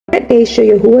That day shall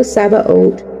Yahuah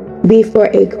Tseva'oth be for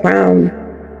a crown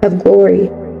of glory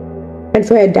and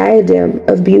for a diadem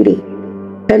of beauty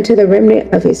unto the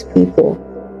remnant of his people.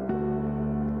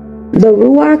 The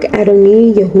Ruach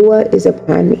Adonai Yahuah is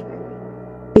upon me,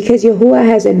 because Yahuah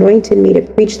has anointed me to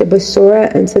preach the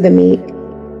Besorah unto the meek.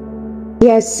 He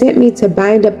has sent me to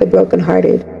bind up the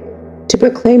brokenhearted, to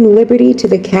proclaim liberty to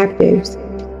the captives,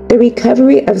 the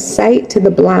recovery of sight to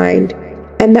the blind,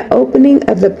 and the opening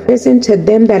of the prison to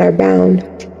them that are bound,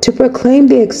 to proclaim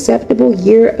the acceptable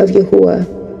year of Yahuah,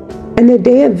 and the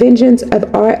day of vengeance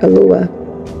of our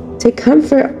Elohiym, to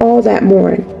comfort all that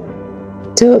mourn,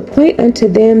 to appoint unto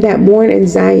them that mourn in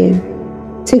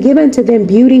Tsiyon, to give unto them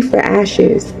beauty for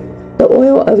ashes, the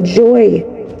oil of joy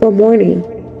for mourning,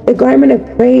 the garment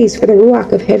of praise for the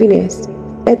Ruach of heaviness,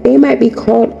 that they might be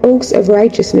called oaks of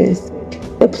righteousness,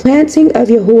 the planting of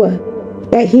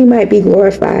Yahuah, that he might be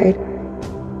glorified.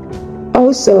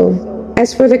 Also,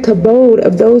 as for the kabod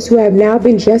of those who have now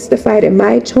been justified in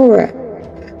my Torah,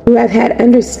 who have had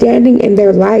understanding in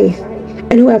their life,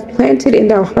 and who have planted in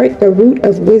their heart the root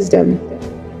of wisdom,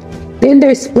 then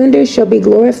their splendor shall be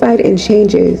glorified in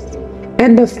changes,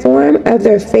 and the form of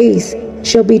their face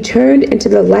shall be turned into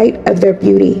the light of their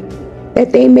beauty,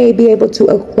 that they may be able to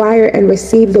acquire and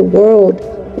receive the world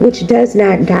which does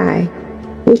not die,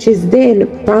 which is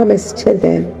then promised to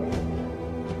them.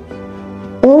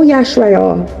 O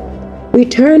Yisrael,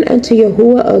 return unto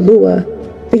Yahuah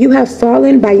Elohiym, for you have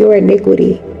fallen by your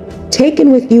iniquity.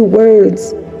 Taken with you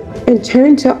words, and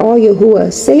turn to all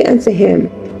Yahuah. Say unto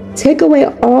him, take away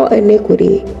all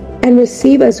iniquity, and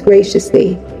receive us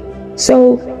graciously.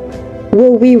 So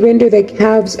will we render the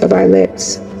calves of our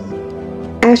lips.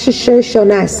 Asher shall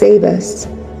not save us.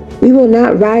 We will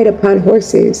not ride upon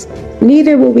horses,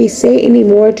 neither will we say any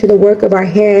more to the work of our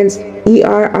hands, Ye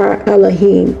are our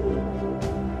Elohiym.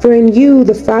 For in you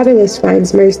the fatherless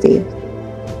finds mercy.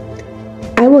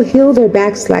 I will heal their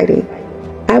backsliding.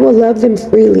 I will love them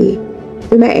freely,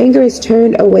 for my anger is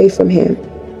turned away from him.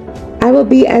 I will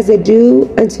be as a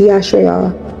dew unto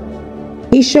Yisrael.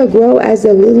 He shall grow as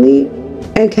a lily,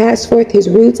 and cast forth his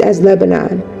roots as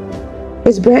Lebanon.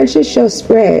 His branches shall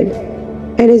spread,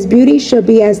 and his beauty shall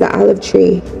be as the olive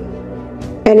tree,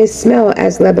 and his smell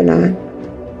as Lebanon.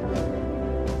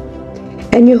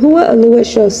 And Yahuah Elohiym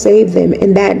shall save them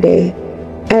in that day,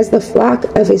 as the flock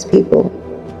of his people.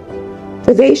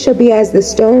 For they shall be as the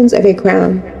stones of a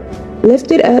crown,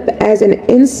 lifted up as an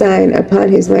ensign upon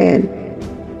his land.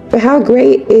 For how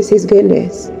great is his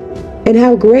goodness, and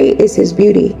how great is his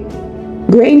beauty!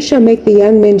 Grain shall make the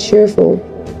young men cheerful,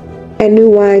 and new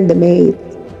wine the maids.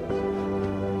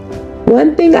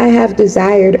 One thing I have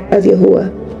desired of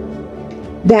Yahuah,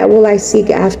 that will I seek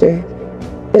after,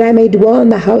 that I may dwell in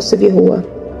the house of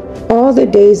Yahuah all the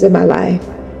days of my life,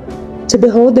 to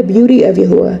behold the beauty of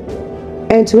Yahuah,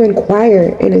 and to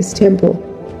inquire in his temple.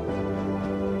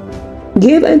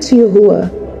 Give unto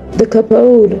Yahuah the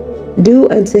kabod due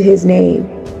unto his name.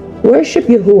 Worship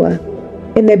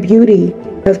Yahuah in the beauty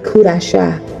of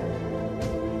Kudashah.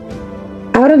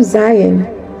 Out of Tsiyon,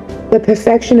 the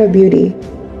perfection of beauty,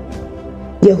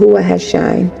 Yahuah has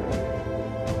shined.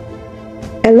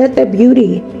 And let the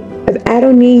beauty of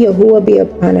Adonai Yahuah be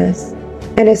upon us,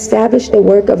 and establish the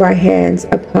work of our hands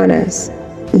upon us.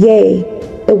 Yea,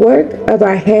 the work of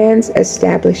our hands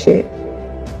establish it.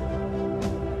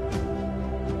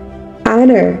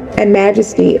 Honor and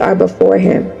majesty are before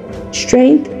him.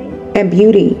 Strength and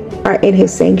beauty are in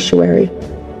his sanctuary.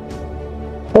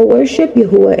 O worship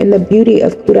Yahuah in the beauty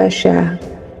of Kudashah.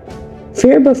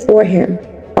 Fear before him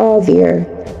all the earth.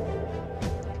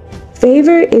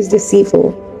 Favor is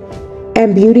deceitful,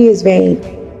 and beauty is vain.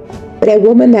 But a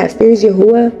woman that fears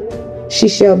Yahuah, she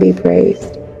shall be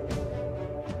praised.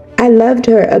 I loved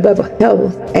her above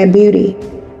health and beauty,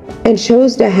 and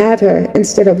chose to have her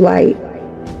instead of light.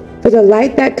 For the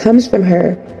light that comes from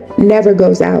her never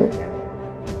goes out.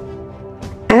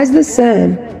 As the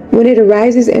sun, when it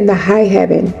arises in the high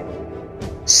heaven,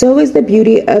 so is the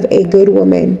beauty of a good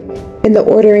woman in the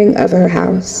ordering of her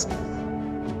house.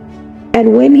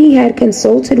 And when he had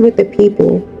consulted with the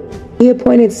people, he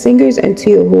appointed singers unto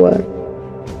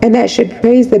Yahuah, and that should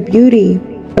praise the beauty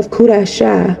of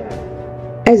Kudashah,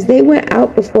 as they went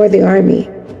out before the army,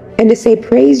 and to say,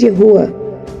 praise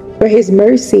Yahuah, for his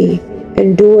mercy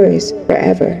endures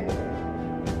forever.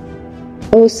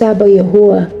 O Saba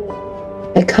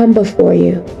Yahuah, I come before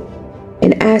you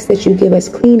and ask that you give us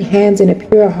clean hands and a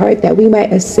pure heart, that we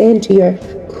might ascend to your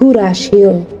Kudash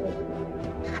hill.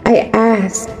 I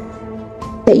ask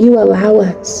that you allow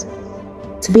us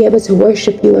to be able to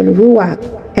worship you in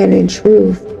Ruach and in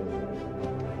truth,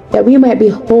 that we might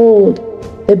behold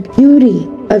the beauty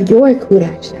of your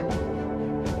Kudasha.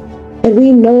 And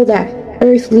we know that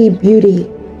earthly beauty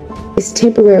is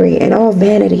temporary and all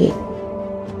vanity.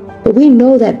 But we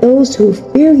know that those who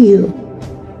fear you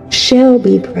shall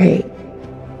be praised.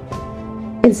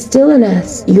 Instill in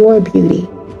us your beauty,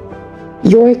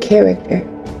 your character,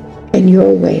 and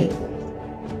your ways.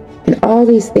 And all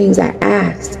these things I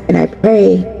ask and I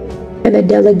pray in the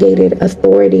delegated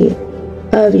authority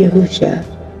of Yahushua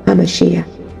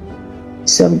HaMashiach.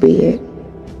 So be it.